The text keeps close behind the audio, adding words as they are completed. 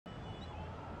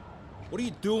What are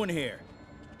you doing here?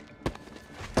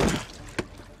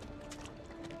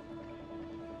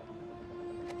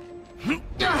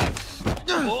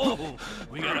 Whoa,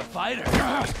 we got a fighter.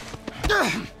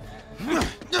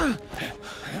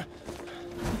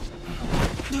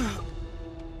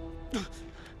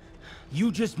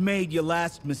 You just made your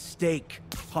last mistake,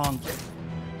 punk.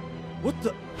 What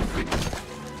the?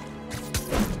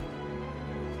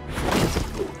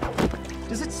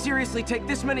 Does it seriously take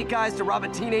this many guys to rob a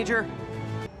teenager?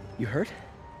 You hurt?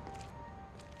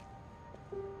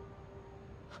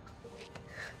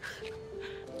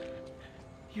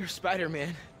 You're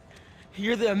Spider-Man.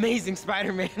 You're the amazing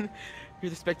Spider-Man. You're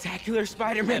the spectacular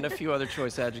Spider-Man. And a few other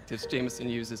choice adjectives Jameson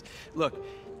uses. Look,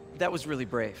 that was really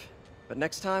brave. But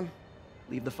next time,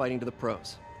 leave the fighting to the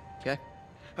pros, okay?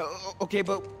 Okay,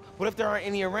 but what if there aren't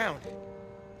any around?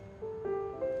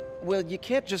 Well, you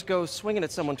can't just go swinging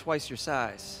at someone twice your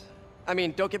size. I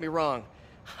mean, don't get me wrong.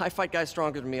 I fight guys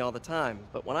stronger than me all the time,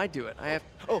 but when I do it, I have...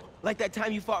 Oh, like that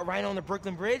time you fought Ryan on the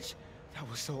Brooklyn Bridge? That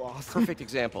was so awesome. Perfect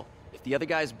example. If the other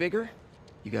guy's bigger,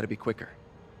 you gotta be quicker.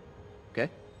 Okay?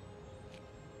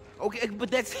 Okay,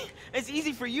 but that's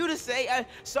easy for you to say.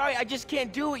 Sorry, I just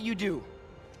can't do what you do.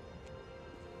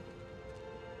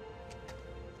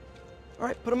 All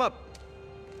right, put him up.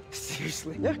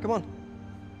 Seriously? Yeah, come on.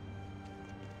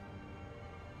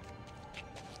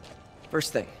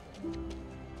 First thing,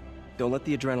 don't let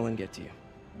the adrenaline get to you.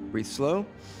 Breathe slow,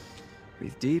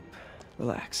 breathe deep,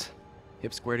 relax.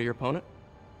 Hip square to your opponent.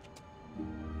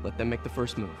 Let them make the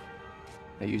first move.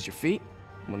 Now use your feet,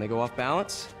 and when they go off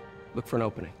balance, look for an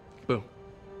opening. Boom.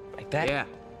 Like that?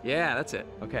 Yeah, that's it.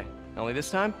 Okay, only this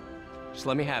time, just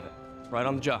let me have it. Right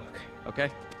on the jaw,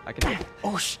 okay? I can do it.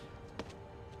 Oh,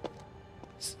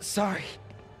 sorry.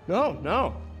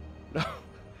 No.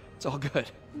 It's all good.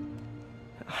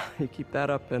 You keep that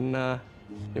up and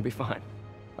you'll be fine.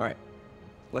 All right,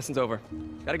 lesson's over.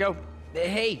 Gotta go.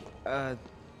 Hey,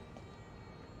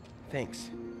 thanks.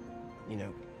 You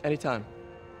know. Anytime.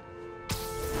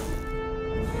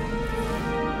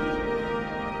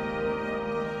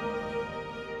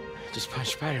 Just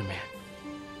punch Spider-Man.